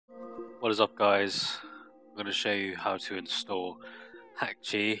What is up, guys? I'm going to show you how to install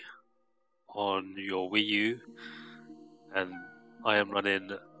Haxchi on your Wii U, and I am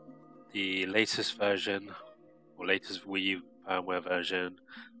running the latest version or latest Wii U firmware version,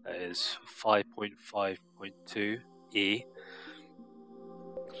 that is 5.5.2e,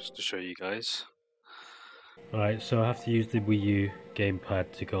 just to show you guys. Alright, so I have to use the Wii U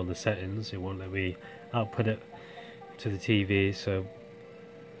gamepad to go on the settings. It won't let me output it to the TV, so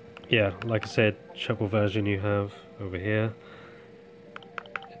yeah, like I said, check what version you have over here.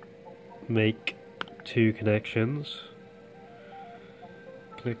 Make 2 connections.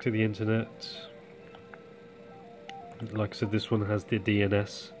 Connect to the internet. Like I said, this one has the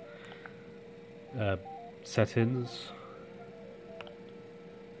DNS settings.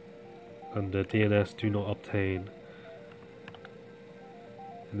 Under DNS Do Not Obtain.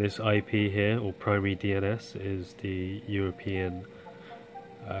 And this IP here, or primary DNS, is the European,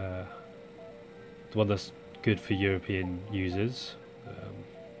 the one that's good for European users.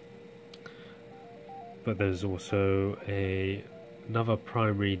 But there's also another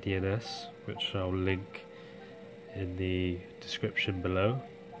primary DNS, which I'll link in the description below.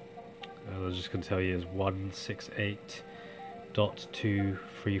 And I'm just going to tell you is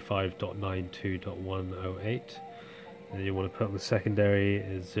 168.235.92.108. And you want to put on the secondary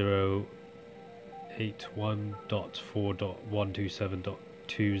is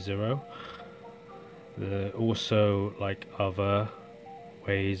 081.4.127.20. There are also like other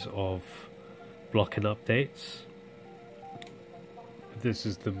ways of blocking updates. This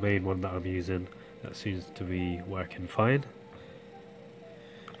is the main one that I'm using. That seems to be working fine.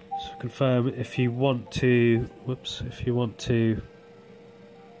 So confirm if you want to,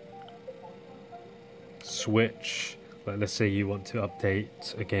 switch, like let's say you want to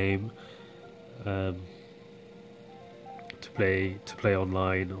update a game to play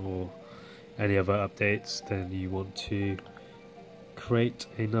online or any other updates, then you want to create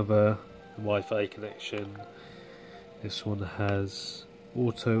another Wi-Fi connection. This one has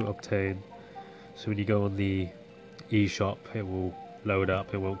auto-obtain, so when you go on the Eshop it will load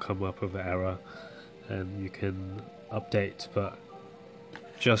up, it won't come up with an error and you can update, but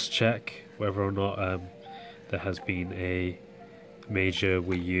just check whether or not there has been a major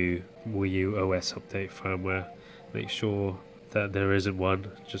Wii U OS update firmware. Make sure that there isn't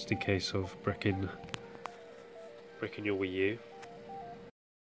one, just in case of bricking your Wii U.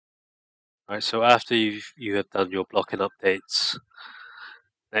 Alright, so after you have done your blocking updates,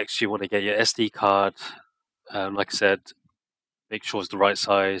 next you want to get your SD card. Like I said, make sure it's the right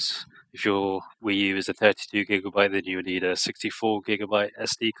size. If your Wii U is a 32GB, then you need a 64GB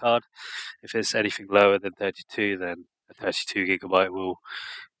SD card. If it's anything lower than 32, then a 32GB will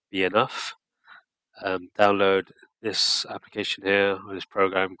be enough. Download this application here, or this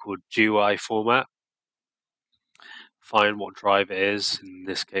program called GUI format. Find what drive it is. In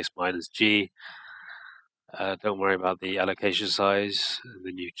this case, mine is G. Don't worry about the allocation size, and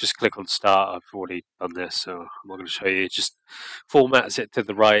then you just click on start. I've already done this, so I'm not going to show you. It just formats it to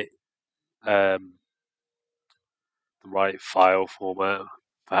the right file format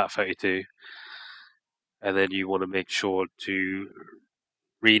for FAT32, and then you want to make sure to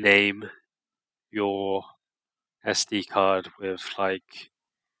rename your SD card with like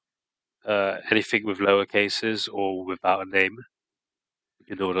anything with lower cases or without a name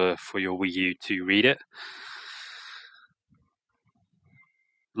in order for your Wii U to read it.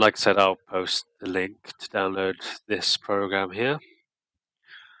 Like I said, I'll post the link to download this program here.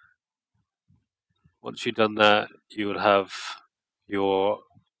 Once you've done that, you will have your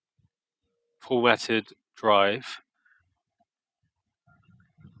formatted drive.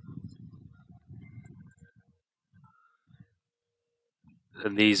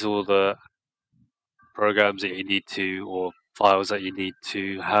 And these are all the programs that you need to, or files that you need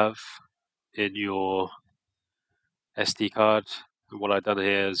to have in your SD card. And what I've done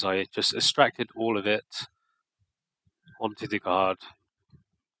here is I just extracted all of it onto the card,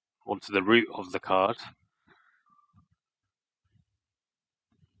 onto the root of the card.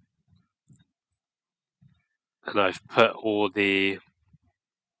 And I've put all the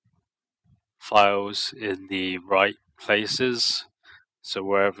files in the right places. So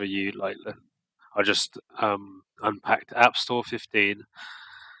wherever you like, I just unpacked App Store 15,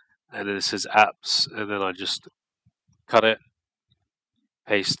 and then it says apps, and then I just cut it,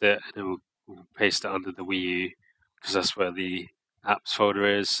 paste it, and it will paste it under the Wii U, because that's where the apps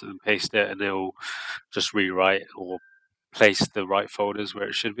folder is, and paste it, and it will just rewrite or place the right folders where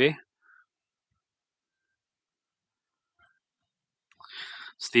it should be.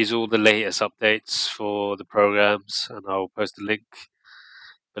 So these are all the latest updates for the programs, and I'll post a link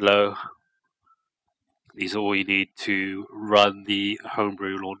below. These are all you need to run the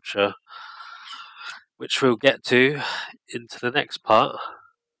Homebrew launcher, which we'll get to into the next part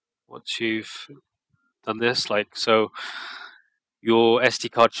once you've done this. Like so, your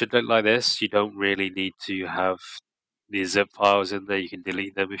SD card should look like this. You don't really need to have the zip files in there. You can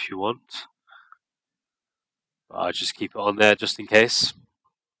delete them if you want. But I'll just keep it on there just in case.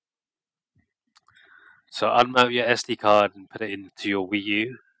 So unmount your SD card and put it into your Wii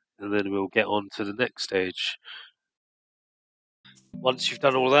U, and then we'll get on to the next stage. Once you've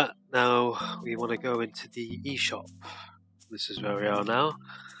done all that, now we want to go into the Eshop. This is where we are now.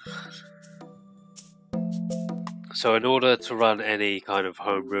 So in order to run any kind of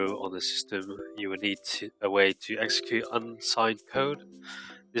homebrew on the system, you will need a way to execute unsigned code.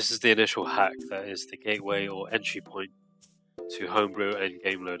 This is the initial hack, that is the gateway or entry point to homebrew and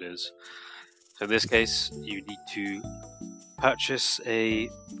game loaders. So in this case, you need to purchase a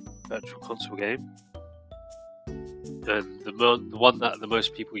virtual console game. And the one that the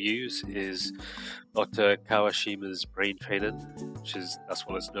most people use is Dr. Kawashima's Brain Training, that's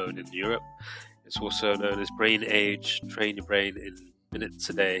what it's known in Europe. It's also known as Brain Age, train your brain in minutes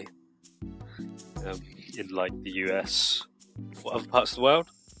a day, in like the US. For other parts of the world,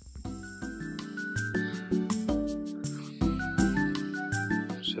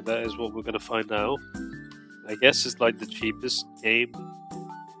 so that is what we're going to find now. I guess it's like the cheapest game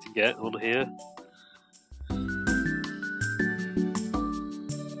to get on here.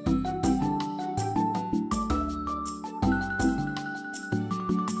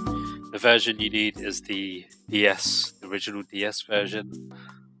 The version you need is the DS, the original DS version.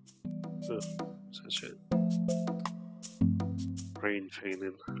 Such a brain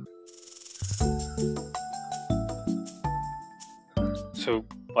training. So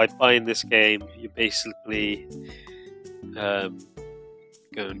by buying this game, you're basically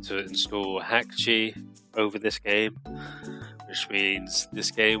going to install Haxchi over this game, which means this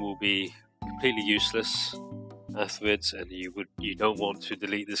game will be completely useless afterwards, and you don't want to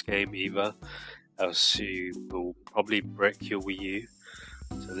delete this game either, else you will probably brick your Wii U.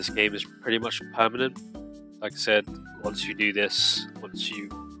 So this game is pretty much permanent. Like I said, once you do this, once you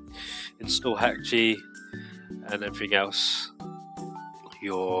install Haxchi and everything else,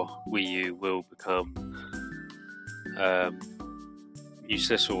 your Wii U will become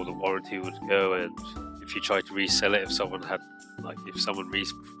useless, or the warranty would go. And if you try to resell it, if someone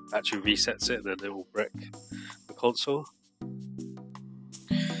actually resets it, then it will brick the console.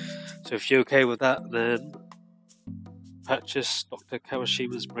 So if you're okay with that, then purchase Dr.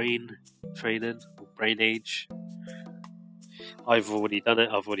 Kawashima's Brain Training or Brain Age. I've already done it.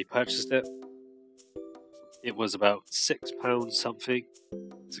 I've already purchased it. It was about £6 something,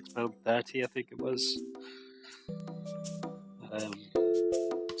 £6.30 I think it was.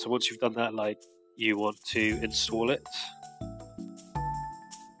 So once you've done that, you want to install it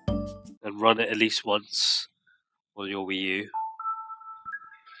and run it at least once on your Wii U.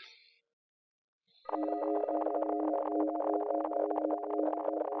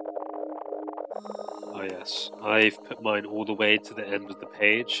 Oh yes, I've put mine all the way to the end of the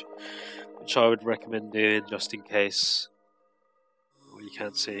page, which I would recommend doing just in case. Well, you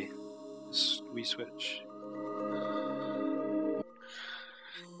can't see. Let's reswitch.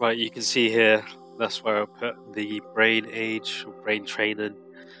 Right, you can see here, that's where I put the Brain Age or Brain Training.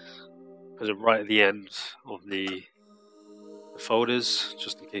 Put it right at the end of the folders,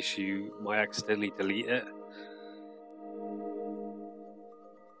 just in case you might accidentally delete it.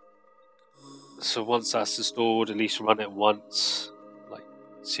 So once that's installed, at least run it once,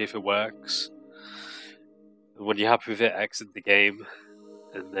 see if it works. And when you're happy with it, exit the game,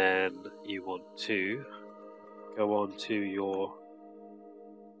 and then you want to go on to your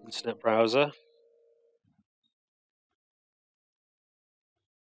internet browser.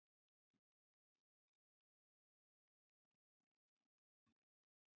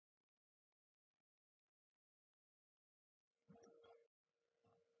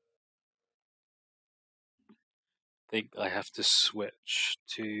 I think I have to switch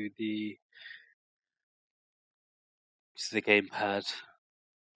to the gamepad.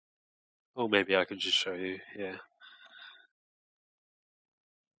 Or maybe I can just show you, yeah.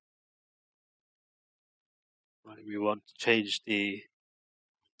 Right, we want to change the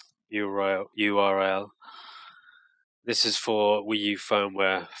URL. This is for Wii U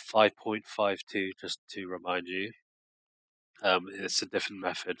firmware 5.52, just to remind you. It's a different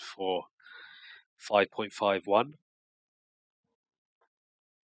method for 5.51.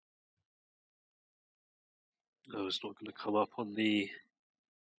 No, it's not going to come up on the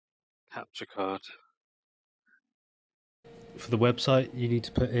capture card. for the website, you need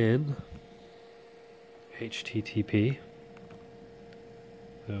to put in HTTP.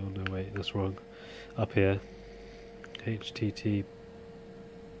 Oh no, wait, that's wrong. Up here, HTTP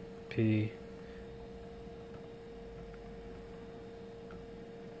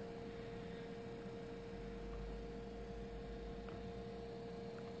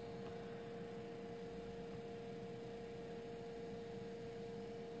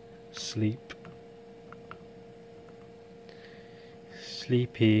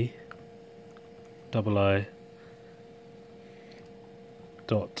sleepy .ovh.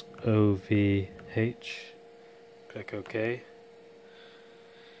 Click OK.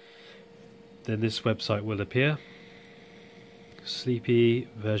 Then this website will appear. Sleepy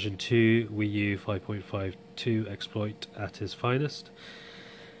version 2 Wii U 5.52 exploit at its finest.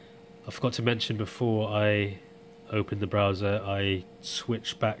 I forgot to mention before I opened the browser, I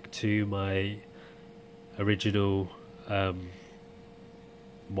switched back to my original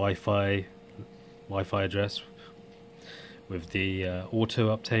Wi-Fi address with the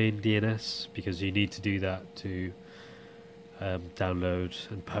auto-obtain DNS, because you need to do that to download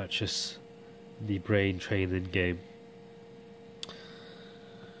and purchase the brain training game.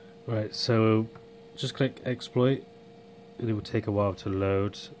 Right, so just click exploit and it will take a while to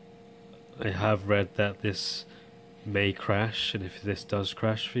load. I have read that this may crash, and if this does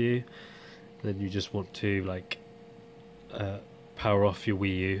crash for you, then you just want to power off your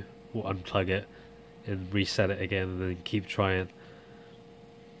Wii U or unplug it and reset it again, and then keep trying.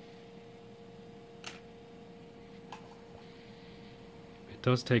 It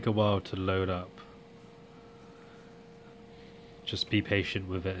does take a while to load up. Just be patient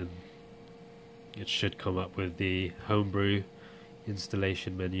with it and it should come up with the Homebrew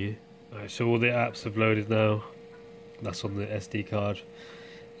installation menu. Alright, so all the apps have loaded now. That's on the SD card.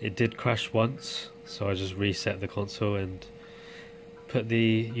 It did crash once, so I just reset the console and put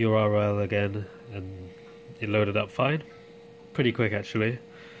the URL again, and it loaded up fine. Pretty quick actually.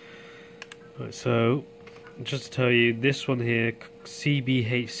 Right, so just to tell you, this one here,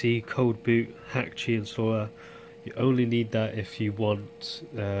 CBHC Cold Boot Haxchi installer, you only need that if you want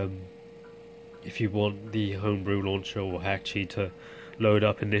the Homebrew launcher or Haxchi to load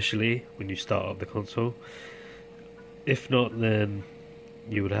up initially when you start up the console. If not, then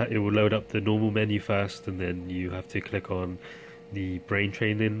it will load up the normal menu first, and then you have to click on the brain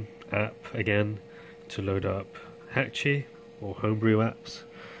training app again to load up Haxchi or Homebrew apps.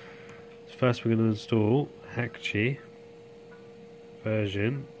 So first we're going to install Haxchi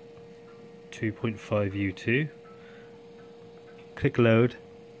version 2.5 U2. Click load,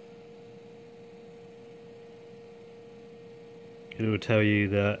 and it will tell you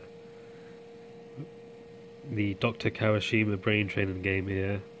that the Dr. Kawashima brain training game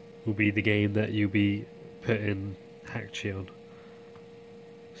here will be the game that you'll be putting Haxchi on.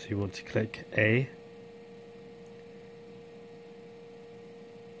 So you want to click A,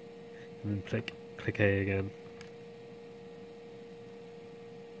 and then click A again.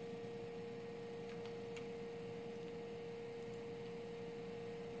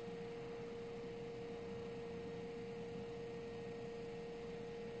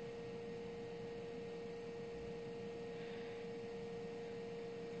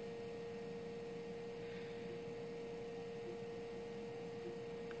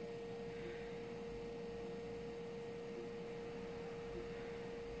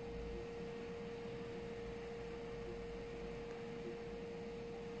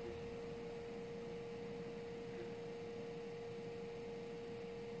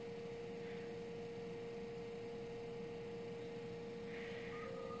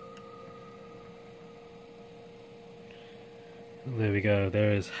 And there we go,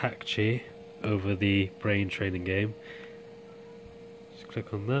 there is Haxchi over the brain training game. Just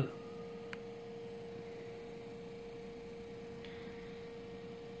click on that.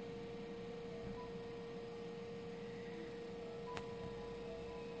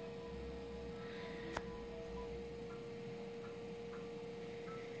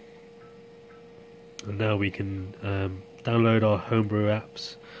 And now we can download our Homebrew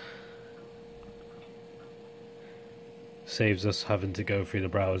apps. Saves us having to go through the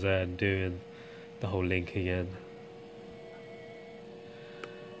browser and doing the whole link again.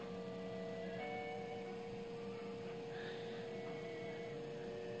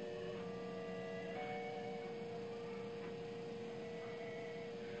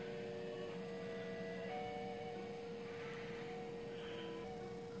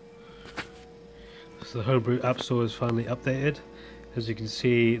 So the Homebrew App Store is finally updated. As you can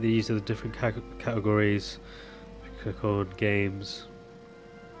see, these are the different categories. Click on games.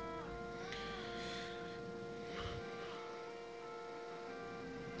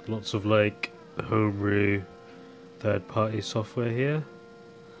 Lots of like homebrew third-party software here.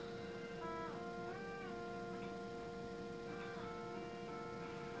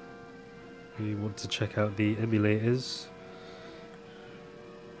 You want to check out the emulators.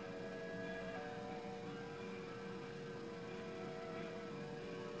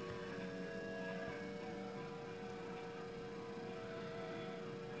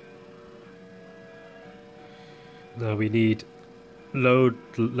 Now we need load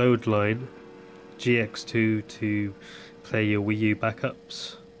line GX2 to play your Wii U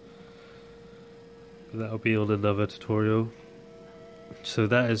backups. That'll be on another tutorial. So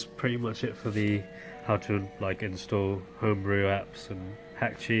that is pretty much it for the how to like install homebrew apps and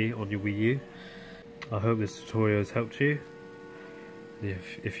Haxchi on your Wii U. I hope this tutorial has helped you.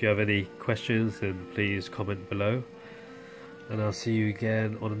 If you have any questions, then please comment below, and I'll see you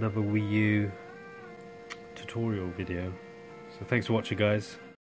again on another Wii U tutorial video. So thanks for watching, guys.